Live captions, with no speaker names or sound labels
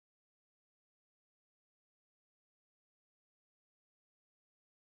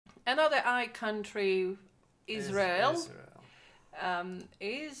Another I country, Israel.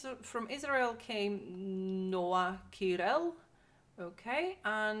 Israel. From Israel came Noah Kirel. Okay,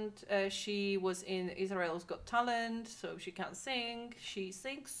 and she was in Israel's Got Talent, so she can sing. She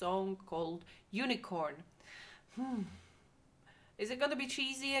sings a song called Unicorn. Is it going to be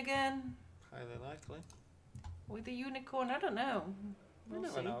cheesy again? Highly likely. With the unicorn? I don't know. You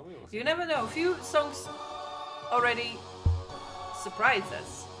never know. We will see. You never know. A few songs already surprise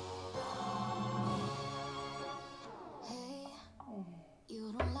us.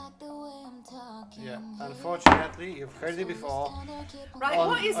 Yeah, unfortunately, you've heard it before. Right,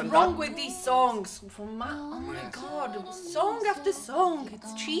 what is wrong with these songs? Oh my god, song after song,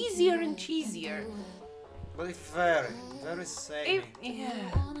 it's cheesier and cheesier. But it's very samey.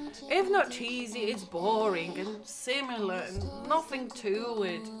 If not cheesy, it's boring and similar and nothing to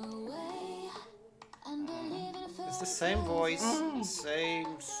it. It's the same voice,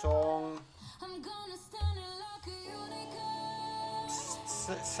 same song.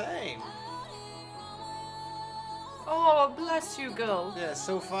 Same. Oh, bless you, girl. Yeah,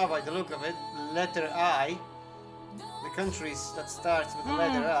 so far by the look of it, letter I, the countries that starts with the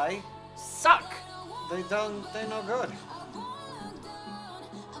letter I, suck. They're not good.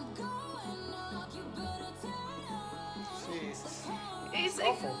 Jesus. It's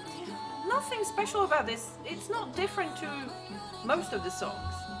awful. Nothing special about this. It's not different to most of the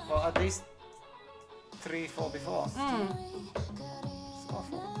songs. Well, at least 3-4 before. It's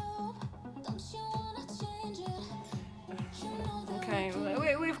awful. Okay,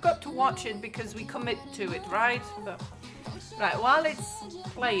 we've got to watch it because we commit to it, right? But, right, while it's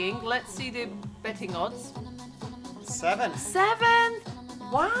playing, let's see the betting odds. 7. 7?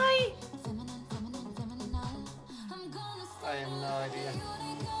 Why? I have no idea.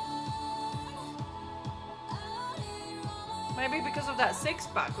 Maybe because of that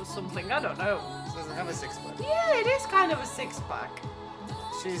six-pack or something, I don't know. She doesn't have a six-pack. Yeah, it is kind of a six-pack.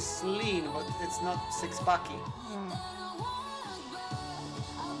 She's lean, but it's not six-packy.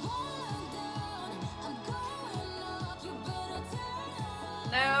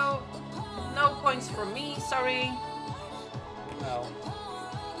 No points from me, sorry. No.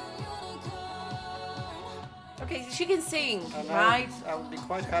 Okay, she can sing, right? I would be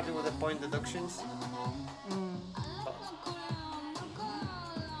quite happy with the point deductions.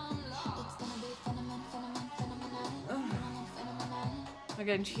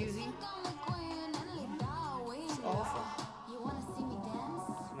 Again, cheesy. It's awful.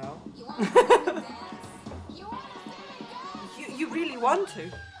 No? You really want to?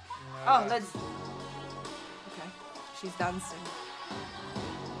 No. Oh, let's... Okay, she's dancing.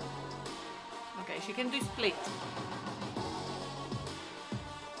 Okay, she can do split.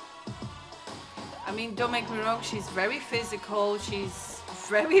 I mean, don't make me wrong, she's very physical, she's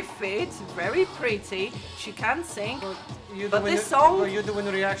very fit, very pretty, she can sing, but this song... But you do in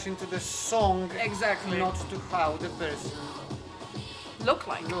reaction to the song, exactly, not to how the person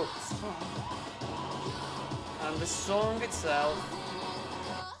looks. And the song itself...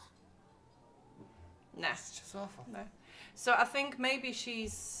 Nah. It's just awful. No. So I think maybe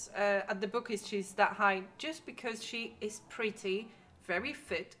she's, at the book she's that high just because she is pretty, very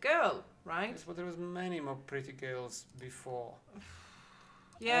fit girl, right? Yes, but there was many more pretty girls before.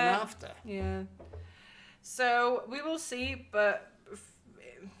 Yeah. And after. Yeah. So we will see, but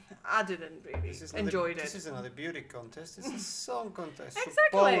I didn't really enjoy it. This is not a beauty contest, it's a song contest.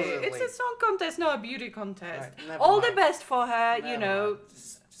 Exactly. Supposedly. It's a song contest, not a beauty contest. Right, All mind. the best for her, Never you know. Mind.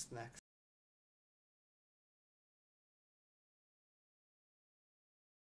 Just next.